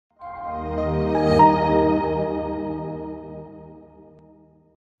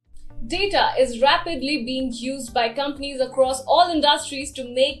Data is rapidly being used by companies across all industries to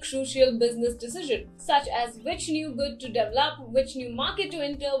make crucial business decisions, such as which new good to develop, which new market to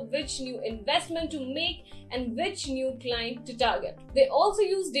enter, which new investment to make, and which new client to target. They also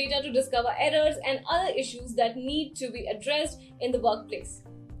use data to discover errors and other issues that need to be addressed in the workplace.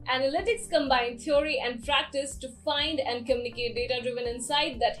 Analytics combine theory and practice to find and communicate data-driven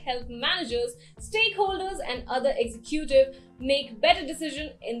insight that help managers, stakeholders, and other executives make better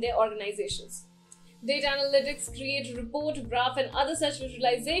decisions in their organizations. Data analytics create report, graph, and other such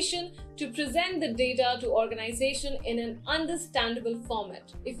visualization to present the data to organization in an understandable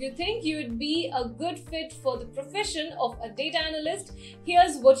format. If you think you would be a good fit for the profession of a data analyst,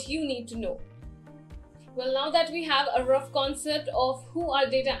 here's what you need to know. Well, now that we have a rough concept of who are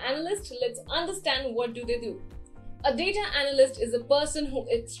data analysts, let's understand what do they do. A data analyst is a person who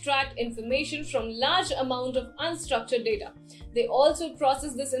extracts information from large amount of unstructured data. They also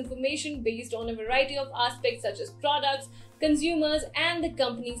process this information based on a variety of aspects such as products, consumers, and the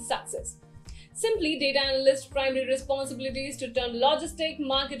company's success. Simply, data analysts' primary responsibility is to turn logistic,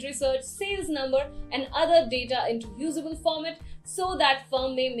 market research, sales number, and other data into usable format so that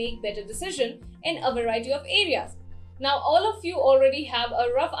firm may make better decisions in a variety of areas. Now, all of you already have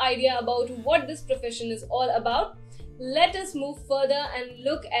a rough idea about what this profession is all about. Let us move further and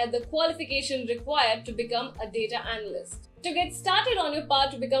look at the qualification required to become a data analyst. To get started on your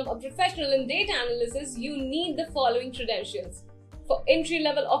path to become a professional in data analysis, you need the following credentials. For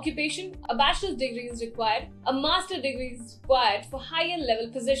entry-level occupation, a bachelor's degree is required. A master's degree is required for higher level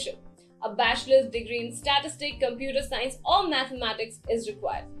position. A bachelor's degree in statistics, computer science, or mathematics is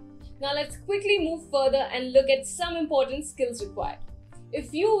required. Now let's quickly move further and look at some important skills required.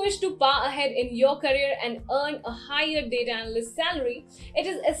 If you wish to power ahead in your career and earn a higher data analyst salary, it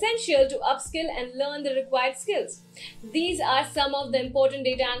is essential to upskill and learn the required skills. These are some of the important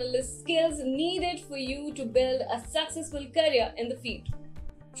data analyst skills needed for you to build a successful career in the field.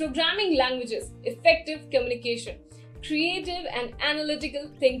 Programming languages, effective communication, creative and analytical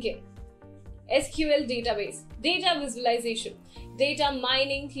thinking, SQL database, data visualization, data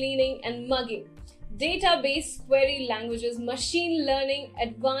mining, cleaning and mugging, database query languages, machine learning,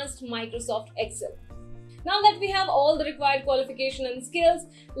 advanced Microsoft Excel. Now that we have all the required qualification and skills,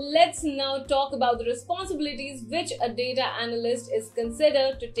 let's now talk about the responsibilities which a data analyst is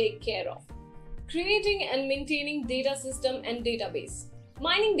considered to take care of. Creating and maintaining data system and database.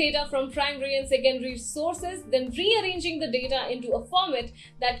 Mining data from primary and secondary sources, then rearranging the data into a format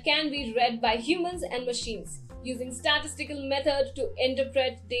that can be read by humans and machines, using statistical method to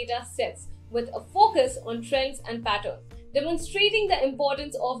interpret data sets with a focus on trends and patterns, demonstrating the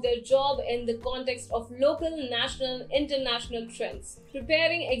importance of their job in the context of local, national, and international trends,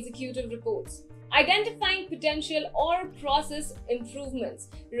 preparing executive reports, identifying potential or process improvements,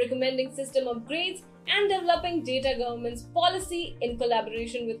 recommending system upgrades, and developing data governance policy in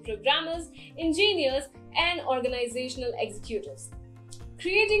collaboration with programmers, engineers, and organizational executives.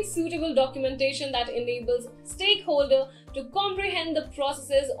 Creating suitable documentation that enables stakeholders to comprehend the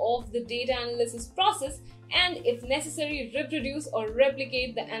processes of the data analysis process and, if necessary, reproduce or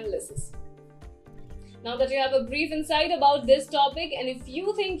replicate the analysis. Now that you have a brief insight about this topic, and if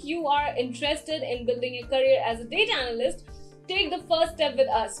you think you are interested in building a career as a data analyst, take the first step with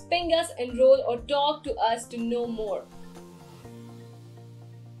us. Ping us, enroll, or talk to us to know more.